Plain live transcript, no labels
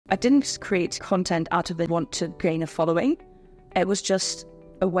I didn't create content out of the want to gain a following. It was just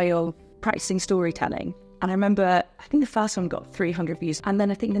a way of practicing storytelling. And I remember, I think the first one got 300 views. And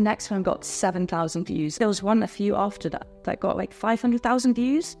then I think the next one got 7,000 views. There was one a few after that got like 500,000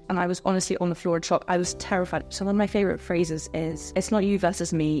 views. And I was honestly on the floor in shock. I was terrified. So one of my favorite phrases is, it's not you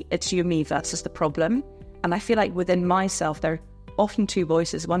versus me, it's you and me versus the problem. And I feel like within myself, there are often two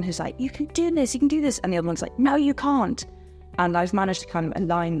voices. One who's like, you can do this. And the other one's like, no, you can't. And I've managed to kind of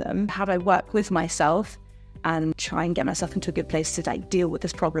align them. How do I work with myself and try and get myself into a good place to like deal with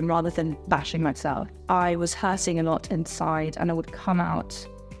this problem rather than bashing myself? I was hurting a lot inside, and I would come out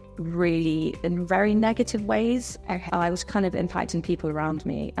really in very negative ways. I was kind of impacting people around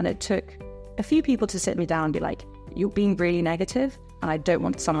me, and it took a few people to sit me down and be like, you're being really negative, and I don't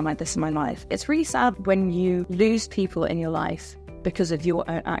want someone like this in my life. It's really sad when you lose people in your life because of your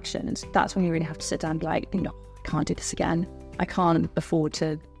own actions. That's when you really have to sit down and be like, no, I can't do this again. I can't afford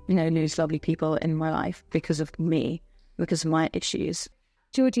to lose lovely people in my life because of me, because of my issues.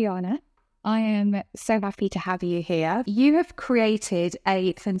 Georgiana, I am so happy to have you here. You have created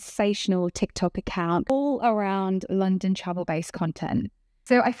a sensational TikTok account all around London travel-based content.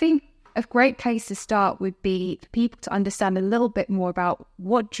 So I think a great place to start would be for people to understand a little bit more about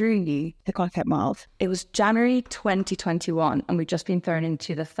what drew you to Content World. It was January 2021, and we'd just been thrown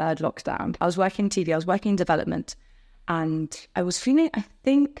into the third lockdown. I was working in TV, I was working in development, and I was feeling, I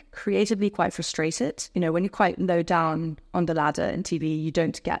think, creatively quite frustrated. When you're quite low down on the ladder in TV, you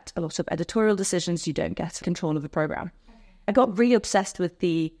don't get a lot of editorial decisions, you don't get control of the program. I got really obsessed with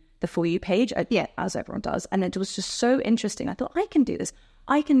the For You page, as everyone does, and it was just so interesting. I thought, I can do this.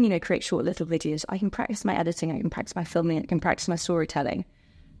 I can, create short little videos. I can practice my editing, I can practice my filming, I can practice my storytelling.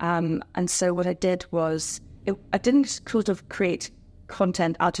 And so what I did was, I didn't sort of create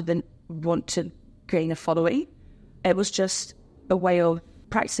content out of the want to gain a following. It was just a way of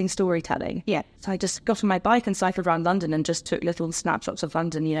practicing storytelling. Yeah. So I just got on my bike and cycled around London and just took little snapshots of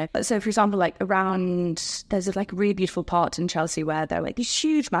London, So for example, like there's a really beautiful part in Chelsea where there are like these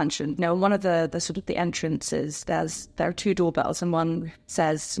huge mansions. One of the sort of the entrances, there are two doorbells, and one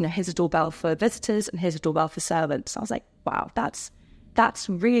says, here's a doorbell for visitors and here's a doorbell for servants. I was like, wow, that's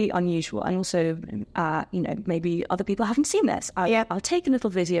really unusual. And also, maybe other people haven't seen this. I'll take a little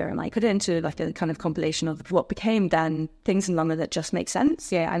video and put it into like a kind of compilation of what became then things in London that just make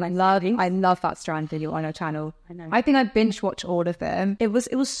sense. Yeah, and I love that strand video on our channel. I know. I think I binge watched all of them. It was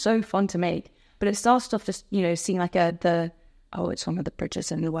so fun to make. But it started off just, seeing like it's one of the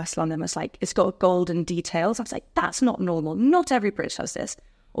bridges in the West London. It's got golden details. I was like, that's not normal. Not every bridge has this.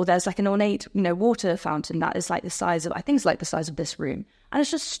 Or there's like an ornate, water fountain that is like the size of, I think it's like the size of this room. And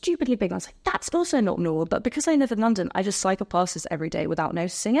it's just stupidly big. And I was like, that's also not normal. But because I live in London, I just cycle past this every day without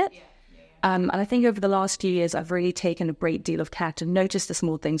noticing it. Yeah. And I think over the last few years, I've really taken a great deal of care to notice the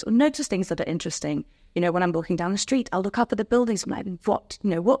small things or notice things that are interesting. When I'm walking down the street, I'll look up at the buildings. I'm like,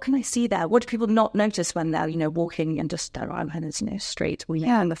 what can I see there? What do people not notice when they're, walking and just their eyelids, straight or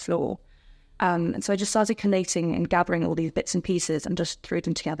on the floor? And so I just started collating and gathering all these bits and pieces and just threw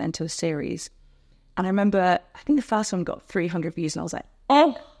them together into a series. And I remember, I think the first one got 300 views, and I was like,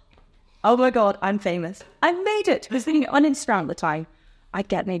 oh my God, I'm famous. I made it. I was thinking on Instagram at the time, I'd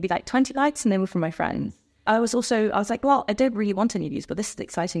get maybe like 20 likes, and they were from my friends. I was like, well, I don't really want any views, but this is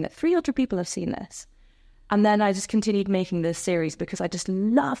exciting that 300 people have seen this. And then I just continued making this series because I just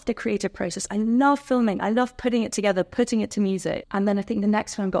love the creative process. I love filming. I love putting it together, putting it to music. And then I think the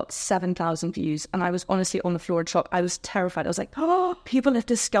next one got 7,000 views. And I was honestly on the floor in shock. I was terrified. I was like, oh, people have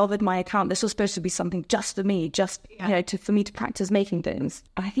discovered my account. This was supposed to be something just for me, for me to practice making things.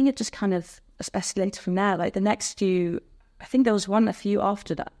 And I think it just kind of escalated from there. Like the next few, I think there was one a few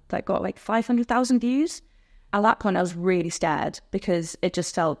after that got like 500,000 views. At that point, I was really scared because it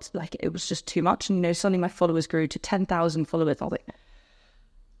just felt like it was just too much. And, suddenly my followers grew to 10,000 followers. I was like,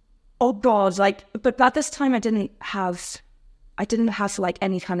 oh God, but at this time I didn't have like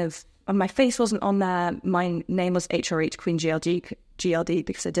any kind of, my face wasn't on there. My name was HRHGeorgiana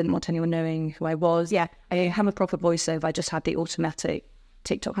because I didn't want anyone knowing who I was. Yeah. I have a proper voiceover. I just had the automatic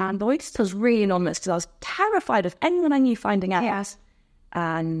TikTok hand voice. So I was really anonymous because I was terrified of anyone I knew finding out. Yes.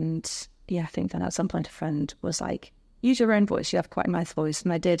 And I think then at some point a friend was like, use your own voice, you have quite a nice voice.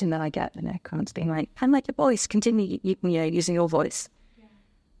 And I did, and then I get comments being like, I like your voice, continue using your voice. Yeah.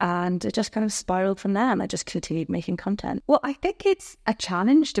 And it just kind of spiraled from there, and I just continued making content. Well, I think it's a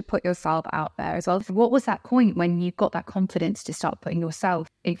challenge to put yourself out there as well. What was that point when you got that confidence to start putting yourself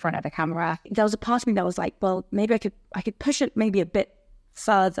in front of the camera? There was a part of me that was like, well, maybe I could push it maybe a bit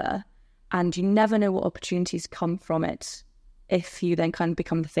further, and you never know what opportunities come from it if you then kind of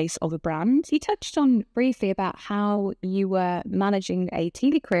become the face of a brand. You touched on briefly about how you were managing a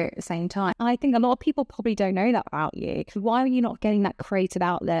TV career at the same time. I think a lot of people probably don't know that about you. Why are you not getting that creative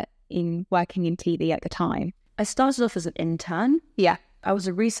outlet in working in TV at the time? I started off as an intern. Yeah. I was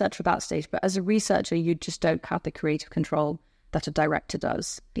a researcher at that stage, but as a researcher, you just don't have the creative control that a director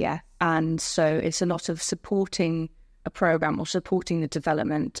does. Yeah. And so it's a lot of supporting a program or supporting the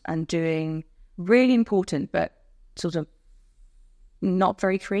development and doing really important but sort of not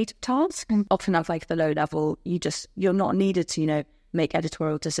very creative tasks. Often at like the low level, you're not needed to, make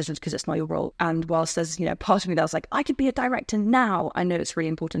editorial decisions because it's not your role. And whilst there's, part of me that was like, I could be a director now, I know it's really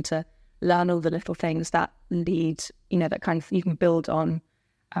important to learn all the little things that lead, that kind of you can build on,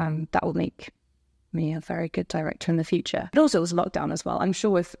 that will make me a very good director in the future. But also it was lockdown as well. I'm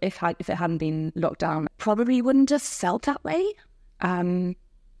sure if it hadn't been locked down, probably wouldn't have felt that way.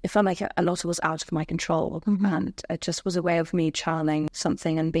 It felt like a lot was out of my control, and it just was a way of me channeling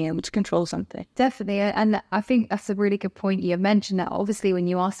something and being able to control something. Definitely. And I think that's a really good point. You mentioned that obviously when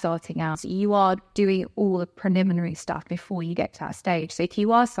you are starting out, you are doing all the preliminary stuff before you get to that stage. So if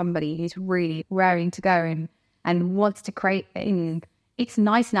you are somebody who's really raring to go and wants to create things, it's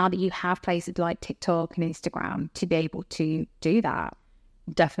nice now that you have places like TikTok and Instagram to be able to do that.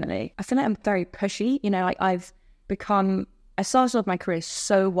 Definitely. I feel like I'm very pushy. I started off my career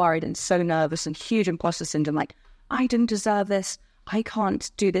so worried and so nervous and huge imposter syndrome. Like, I didn't deserve this. I can't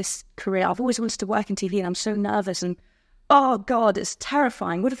do this career. I've always wanted to work in TV and I'm so nervous. And, oh God, it's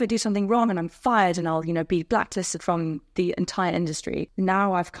terrifying. What if I do something wrong and I'm fired and I'll, be blacklisted from the entire industry?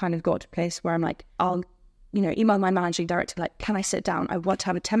 Now I've kind of got to a place where I'm like, I'll, email my managing director, like, can I sit down? I want to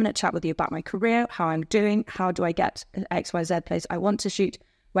have a 10-minute chat with you about my career, how I'm doing, how do I get XYZ place I want to shoot,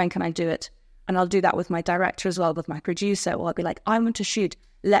 when can I do it? And I'll do that with my director as well, with my producer, or I'll be like, I want to shoot,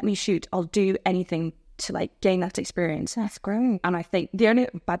 let me shoot. I'll do anything to gain that experience. That's great. And I think the only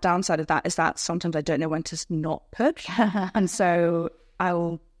bad downside of that is that sometimes I don't know when to not push. And so I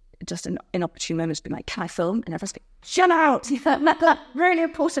will just in inopportune moments be like, can I film? And everyone's like, shut out. That's a really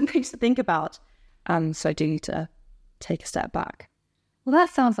important piece to think about. So I do need to take a step back. Well,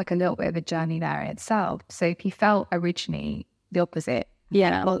 that sounds like a little bit of a journey there in itself. So if you felt originally the opposite,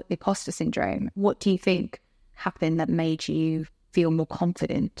 well, imposter syndrome, what do you think happened that made you feel more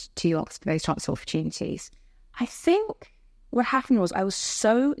confident to ask for those types of opportunities? I think what happened was I was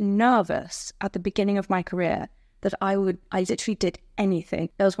so nervous at the beginning of my career that I literally did anything.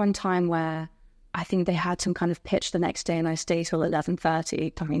 There was one time where I think they had some kind of pitch the next day and I stayed till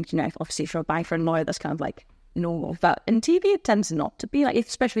 11:30. I mean, obviously for a banker and lawyer, that's kind of like normal. But in TV, it tends not to be like,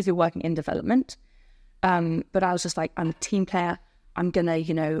 especially if you're working in development. But I was just like, I'm a team player. I'm going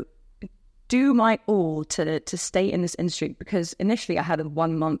to, do my all to stay in this industry, because initially I had a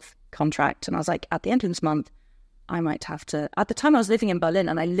 1-month contract and I was like, at the end of this month, I might have to, at the time I was living in Berlin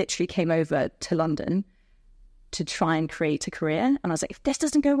and I literally came over to London to try and create a career. And I was like, if this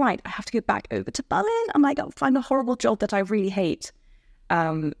doesn't go right, I have to go back over to Berlin. I'm like, I'll find a horrible job that I really hate.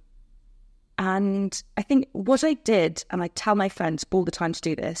 And I think what I did, and I tell my friends all the time to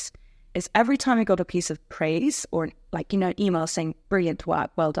do this, is every time I got a piece of praise or an email saying brilliant work,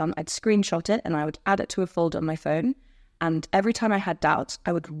 well done, I'd screenshot it and I would add it to a folder on my phone. And every time I had doubts,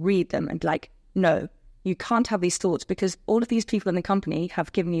 I would read them and be like, no, you can't have these thoughts because all of these people in the company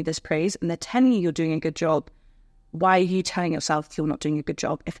have given you this praise and they're telling you you're doing a good job. Why are you telling yourself you're not doing a good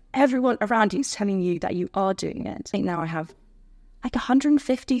job if everyone around you is telling you that you are doing it? I think now I have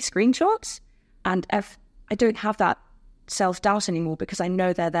 150 screenshots and I don't have that self-doubt anymore because I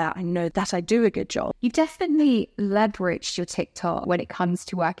know they're there. I know that I do a good job. You definitely leveraged your TikTok when it comes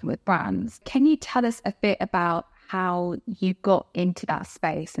to working with brands. Can you tell us a bit about how you got into that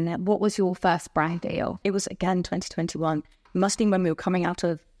space and then what was your first brand deal? It was again 2021. It must have been when we were coming out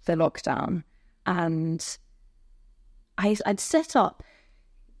of the lockdown, and I'd set up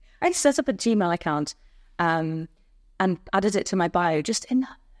a Gmail account and added it to my bio just in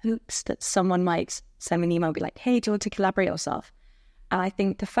hopes that someone might send me an email and be like, hey, do you want to collaborate yourself? And I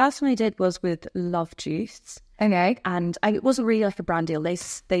think the first one I did was with Love Juice. Okay. And it wasn't really like a brand deal. I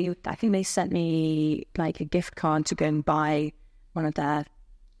think they sent me like a gift card to go and buy one of their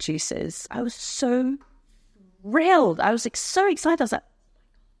juices. I was so thrilled. I was like so excited. I was like,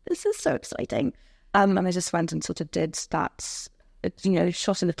 this is so exciting. And I just went and sort of did that,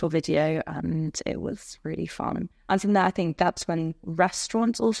 shot a little video, and it was really fun. And from there, I think that's when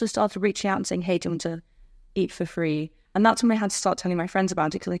restaurants also started reaching out and saying, hey, do you want to eat for free? And that's when I had to start telling my friends about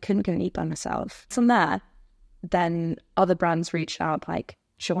it because I couldn't go and eat by myself. From there, then other brands reached out like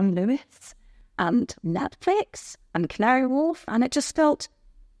John Lewis and Netflix and Canary Wharf, and it just felt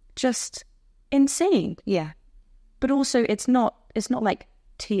just insane. Yeah. But also it's not like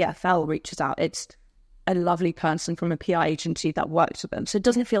TFL reaches out. It's a lovely person from a PR agency that works with them. So it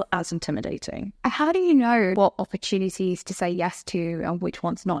doesn't feel as intimidating. How do you know what opportunities to say yes to and which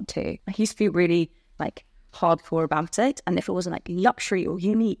ones not to? I used to be really like hardcore about it. And if it wasn't like luxury or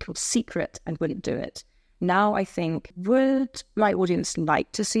unique or secret, I wouldn't do it. Now I think, would my audience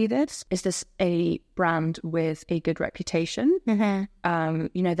like to see this? Is this a brand with a good reputation? Mm-hmm.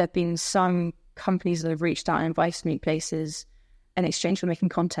 You know, there have been some companies that have reached out and invited me places in exchange for making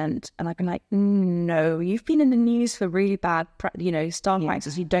content. And I've been like, no, you've been in the news for really bad, staff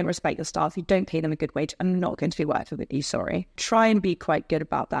practices. You don't respect your staff. You don't pay them a good wage. I'm not going to be working with you, sorry. Try and be quite good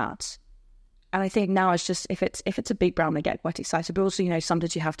about that. And I think now it's just, if it's a big brand, they get quite excited. But also, you know,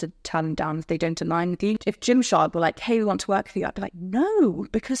 sometimes you have to turn them down if they don't align with you. If Gymshark were like, hey, we want to work with you, I'd be like, no,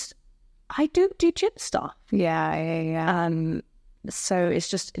 because I don't do gym stuff. Yeah. So it's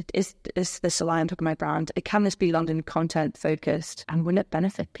just, is this aligned with my brand? Can this be London content focused? And will it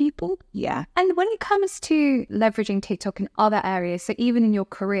benefit people? Yeah. And when it comes to leveraging TikTok in other areas, so even in your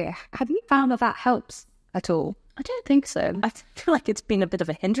career, have you found that helps at all? I don't think so. I feel like it's been a bit of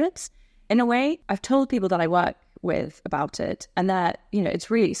a hindrance in a way. I've told people that I work with about it, and that, you know,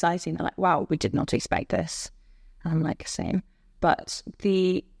 it's really exciting. They're like, wow, we did not expect this. And I'm like, same. But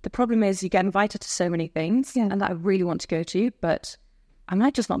the problem is you get invited to so many things and that I really want to go to, but I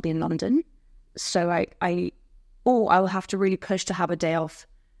might just not be in London. So I will have to really push to have a day off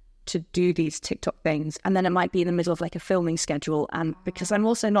to do these TikTok things. And then it might be in the middle of like a filming schedule. And because I'm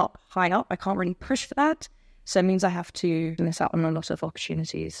also not high up, I can't really push for that. So it means I have to miss out on a lot of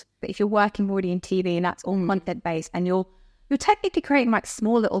opportunities. But if you're working already in TV and that's all content based, and you're technically creating like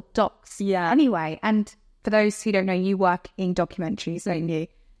small little docs anyway. And for those who don't know, you work in documentaries, don't you?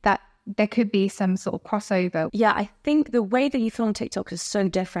 That there could be some sort of crossover. Yeah, I think the way that you film TikTok is so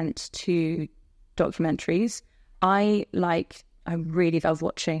different to documentaries. I really love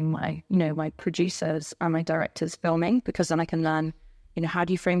watching my producers and my directors filming, because then I can learn, you know, how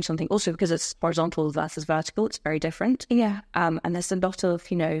do you frame something? Also, because it's horizontal versus vertical, it's very different. Yeah. And there's a lot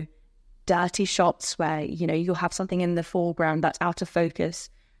of, you know, dirty shots where, you know, you'll have something in the foreground that's out of focus,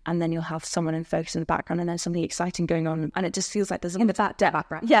 and then you'll have someone in focus in the background, and there's something exciting going on. And it just feels like there's a lot of that depth.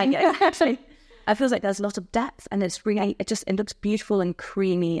 Background. Yeah, actually. It feels like there's a lot of depth, and it looks beautiful and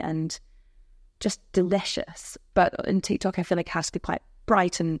creamy and just delicious. But in TikTok, I feel like it has to be quite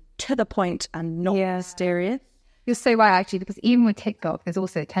bright and to the point and not mysterious. You're so right, actually, because even with TikTok, there's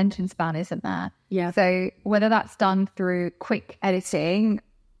also attention span, isn't there? Yeah. So whether that's done through quick editing,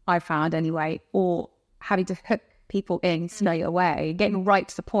 I found anyway, or having to hook people in straight away, getting right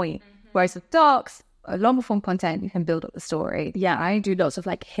to the point. Whereas with docs, a longer form content, you can build up the story. Yeah, I do lots of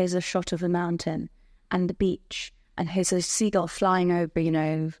like, here's a shot of a mountain and the beach, and here's a seagull flying over, you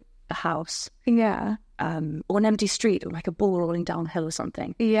know, a house. Yeah. Or an empty street, or like a ball rolling downhill or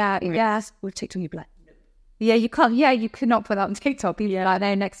something. Yeah. Yes. With TikTok, you'd be like, no. Yeah, you can't. Yeah, you could not put that on TikTok. You'd be like,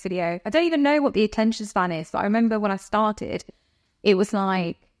 no, next video. I don't even know what the attention span is, but I remember when I started, it was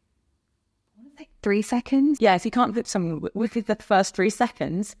like 3 seconds. Yeah, if you can't put something within the first 3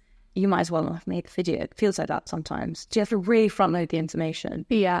 seconds, you might as well not have made the video. It feels like that sometimes. So you have to really front load the information.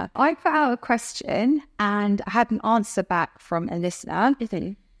 Yeah. I put out a question and I had an answer back from a listener.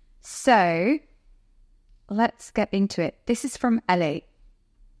 So let's get into it. This is from Ellie.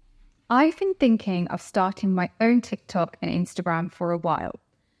 I've been thinking of starting my own TikTok and Instagram for a while,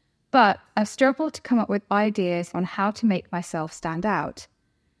 but I've struggled to come up with ideas on how to make myself stand out.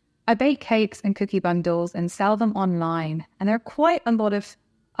 I bake cakes and cookie bundles and sell them online, and there are quite a lot of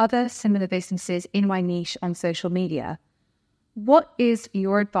other similar businesses in my niche on social media. What is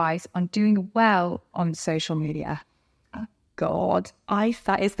your advice on doing well on social media? Oh, God,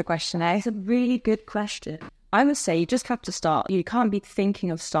 that is the question. It's a really good question. I would say you just have to start. You can't be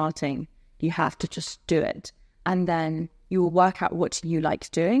thinking of starting. You have to just do it. And then you will work out what you like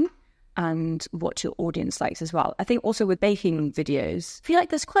doing and what your audience likes as well. I think also with baking videos, I feel like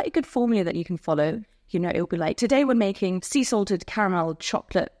there's quite a good formula that you can follow. You know, it'll be like, today we're making sea salted caramel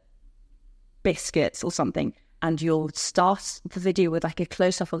chocolate biscuits or something. And you'll start the video with like a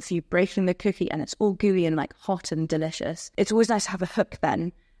close up of you breaking the cookie, and it's all gooey and like hot and delicious. It's always nice to have a hook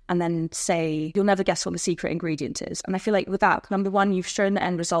then, and then say, you'll never guess what the secret ingredient is. And I feel like with that, number one, you've shown the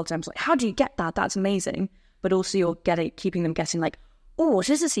end result. And I'm like, how do you get that? That's amazing. But also you're keeping them guessing like, oh, what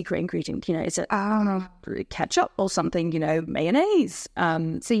is the secret ingredient? You know, is it ketchup or something, you know, mayonnaise?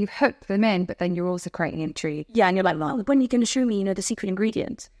 So you've hooked them in, but then you're also creating intrigue. Yeah, and you're like, well, when are you going to show me, you know, the secret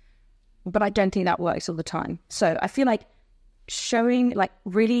ingredient? But I don't think that works all the time. So I feel like showing like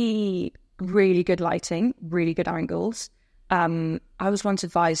really, really good lighting, really good angles. I was once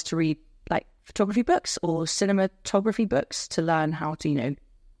advised to read like photography books or cinematography books to learn how to,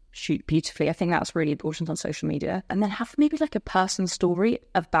 shoot beautifully. I think that's really important on social media. And then have maybe like a personal story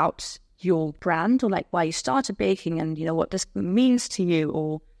about your brand, or like why you started baking and, what this means to you,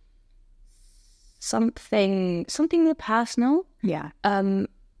 or something more personal. Yeah.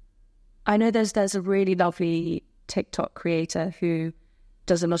 I know there's a really lovely TikTok creator who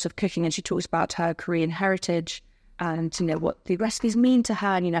does a lot of cooking, and she talks about her Korean heritage and, what the recipes mean to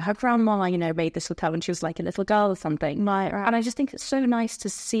her. And, her grandma, made this with her when she was like a little girl or something. Right. And I just think it's so nice to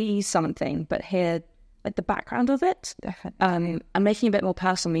see something, but hear like the background of it. Definitely. And making it a bit more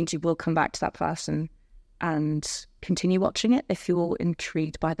personal means you will come back to that person and continue watching it if you're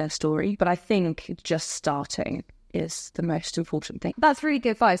intrigued by their story. But I think just starting is the most important thing. That's really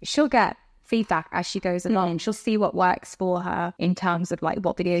good advice. She'll get feedback as she goes along. She'll see what works for her in terms of like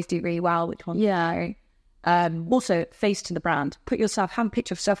what videos do really well, which ones. Yeah. Also, face to the brand. Have a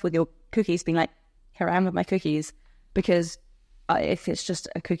picture of yourself with your cookies, being like, here I am with my cookies. Because if it's just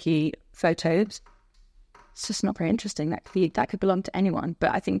a cookie photo, it's just not very interesting. That could belong to anyone.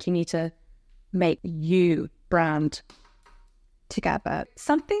 But I think you need to make you brand together.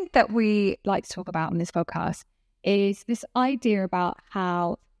 Something that we like to talk about on this podcast is this idea about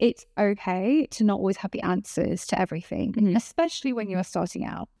how it's okay to not always have the answers to everything, especially when you're starting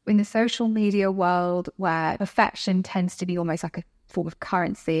out. In the social media world where perfection tends to be almost like a form of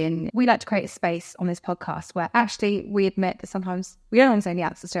currency, and we like to create a space on this podcast where actually we admit that sometimes we don't always know the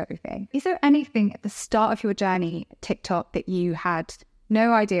answers to everything. Is there anything at the start of your journey at TikTok that you had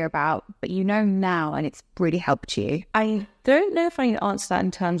no idea about, but now and it's really helped you? I don't know if I can answer that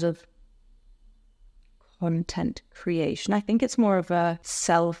in terms of content creation. I think it's more of a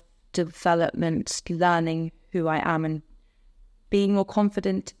self-development, learning who I am and being more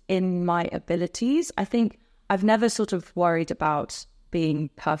confident in my abilities. I think I've never sort of worried about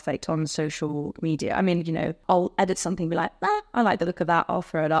being perfect on social media. I mean, I'll edit something, be like, I like the look of that, I'll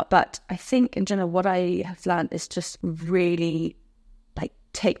throw it up. But I think in general, what I have learned is just really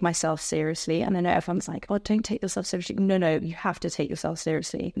take myself seriously. And I know everyone's like, oh, don't take yourself seriously. No, you have to take yourself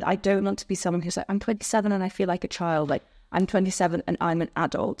seriously. I don't want to be someone who's like, I'm 27 and I feel like a child. Like, I'm 27 and I'm an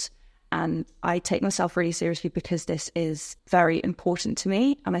adult. And I take myself really seriously because this is very important to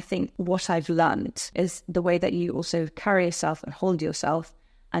me. And I think what I've learned is the way that you also carry yourself and hold yourself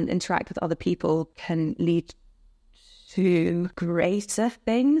and interact with other people can lead to greater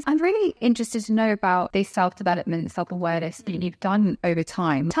things. I'm really interested to know about this self-development, self-awareness that you've done over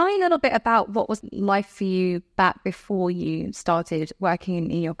time. Tell me a little bit about what was life for you back before you started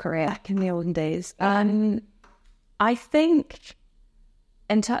working in your career. Back in the olden days. I think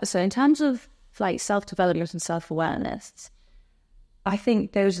in terms of like self-development and self-awareness, I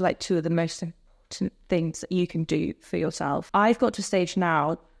think those are like two of the most important things that you can do for yourself. I've got to a stage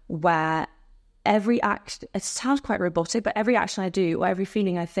now where every act, it sounds quite robotic, but every action I do or every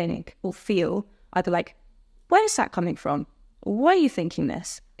feeling I think or feel, either like, where is that coming from? Why are you thinking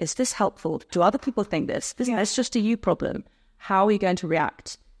this? Is this helpful? Do other people think this? It's just a you problem. How are you going to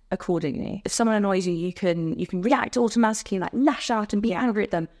react accordingly? If someone annoys you, you can react automatically, like lash out and be angry at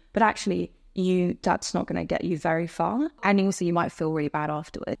them. But actually, that's not going to get you very far. And also you might feel really bad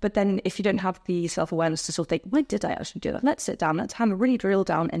afterwards. But then if you don't have the self-awareness to sort of think, why did I actually do that? Let's sit down. Let's have a really drill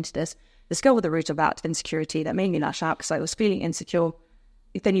down into this. Let's go with the root of that insecurity that made me lash out because I was feeling insecure.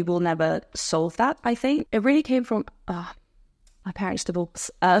 Then you will never solve that, I think. It really came from my parents' divorce.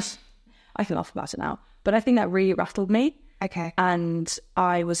 I can laugh about it now. But I think that really rattled me. Okay. And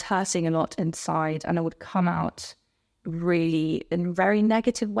I was hurting a lot inside and I would come out really in very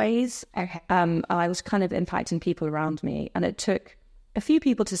negative ways. Okay. I was kind of impacting people around me. And it took a few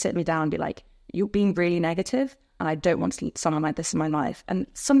people to sit me down and be like, you're being really negative. And I don't want someone like this in my life. And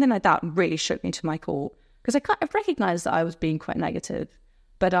something like that really shook me to my core. Because I kind of recognized that I was being quite negative.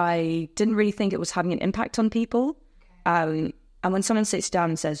 But I didn't really think it was having an impact on people. Okay. And when someone sits down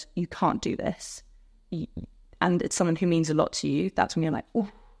and says, you can't do this, and it's someone who means a lot to you, that's when you're like, oh,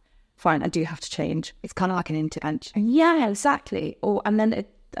 fine, I do have to change. It's kind of like an intervention. Yeah, exactly. And then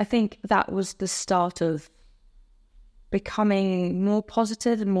I think that was the start of becoming more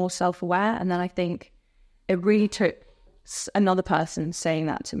positive and more self-aware. And then I think it really took another person saying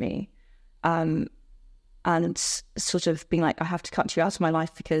that to me and sort of being like, I have to cut you out of my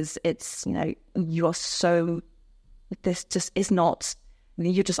life because it's, you're so, this just is not,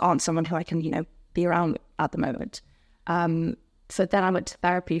 you just aren't someone who I can, be around at the moment. So then I went to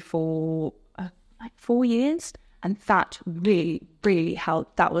therapy for like 4 years, and that really, really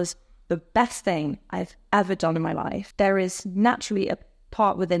helped. That was the best thing I've ever done in my life. There is naturally a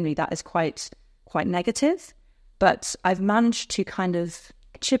part within me that is quite negative, but I've managed to kind of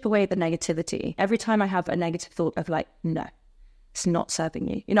chip away the negativity. Every time I have a negative thought of like, no, it's not serving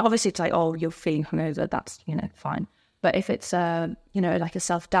you. You know, obviously it's like, oh, you're feeling hungover. That's, you know, fine. But if it's, you know, like a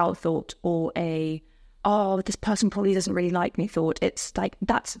self-doubt thought or a, oh, this person probably doesn't really like me thought, it's like,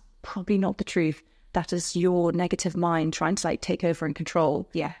 that's probably not the truth. That is your negative mind trying to like take over and control.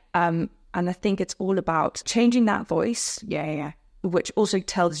 Yeah. And I think it's all about changing that voice. Yeah. Which also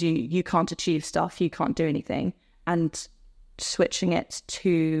tells you you can't achieve stuff, you can't do anything, and switching it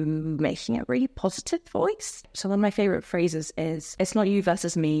to making it a really positive voice. So one of my favorite phrases is, it's not you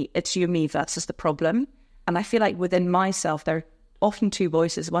versus me, it's you and me versus the problem. And I feel like within myself, there are often two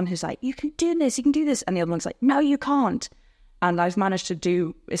voices. One who's like, you can do this, and the other one's like, no, you can't. And I've managed to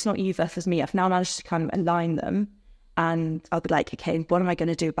do, it's not you versus me. I've now managed to kind of align them. And I'll be like, okay, what am I going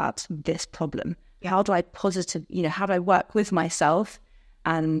to do about this problem? How do I how do I work with myself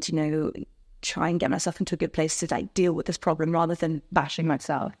and, you know, try and get myself into a good place to like deal with this problem rather than bashing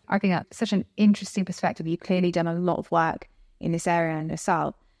myself? I think that's such an interesting perspective. You've clearly done a lot of work in this area in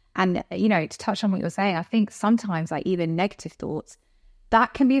yourself. And, you know, to touch on what you're saying, I think sometimes like even negative thoughts,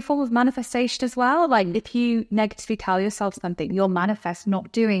 that can be a form of manifestation as well. Like if you negatively tell yourself something, you'll manifest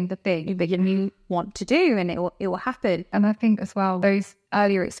not doing the thing that you want to do, and it will happen. And I think as well, those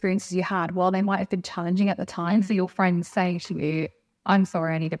earlier experiences you had, while they might have been challenging at the time, so your friends saying to you, I'm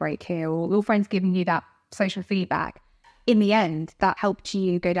sorry, I need a break here, or your friends giving you that social feedback, in the end, that helped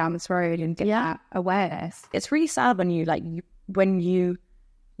you go down this road and get that awareness. It's really sad when you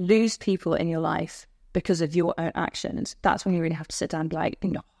lose people in your life because of your own actions. That's when you really have to sit down and be like,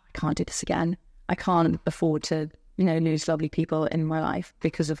 no, I can't do this again. I can't afford to, you know, lose lovely people in my life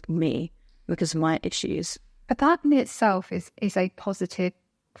because of me, because of my issues. But that in itself is a positive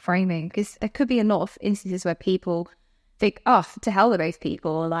framing, because there could be a lot of instances where people think, oh, to hell with those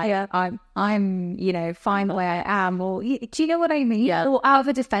people, like I'm you know, fine the way I am, or do you know what I mean? Yeah. Or out of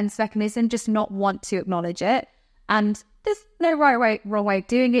a defense mechanism, just not want to acknowledge it. And there's no wrong way of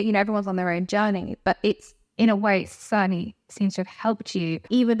doing it. You know, everyone's on their own journey, but it's, in a way, it certainly seems to have helped you,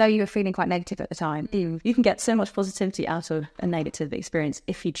 even though you were feeling quite negative at the time. You can get so much positivity out of a negative experience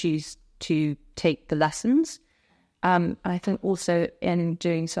if you choose to take the lessons. I think also in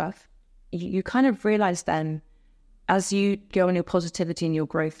doing stuff, you kind of realize then, as you go on your positivity and your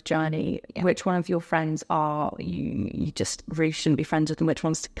growth journey, which one of your friends are you just really shouldn't be friends with, and which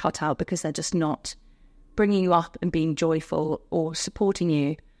ones to cut out because they're just not bringing you up and being joyful or supporting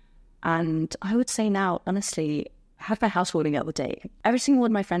you. And I would say now, honestly, I had my housewarming the other day. Every single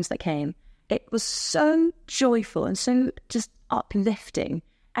one of my friends that came, it was so joyful and so just uplifting.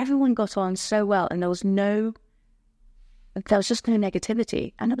 Everyone got on so well, and there was just no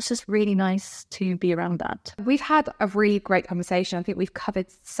negativity, and it was just really nice to be around that. We've had a really great conversation. I think we've covered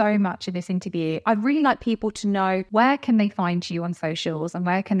so much in this interview. I'd really like people to know, where can they find you on socials and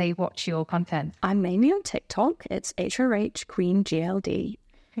where can they watch your content? I'm mainly on TikTok. It's HRHGeorgiana.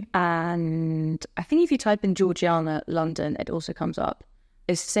 And I think if you type in Georgiana London, it also comes up.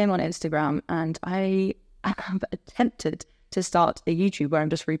 It's the same on Instagram, and I have attempted to start a YouTube where I'm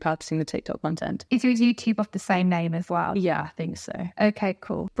just repurposing the TikTok content. Is your YouTube of the same name as well? Yeah, I think so. Okay,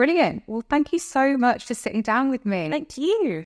 cool. Brilliant. Well, thank you so much for sitting down with me. Thank you.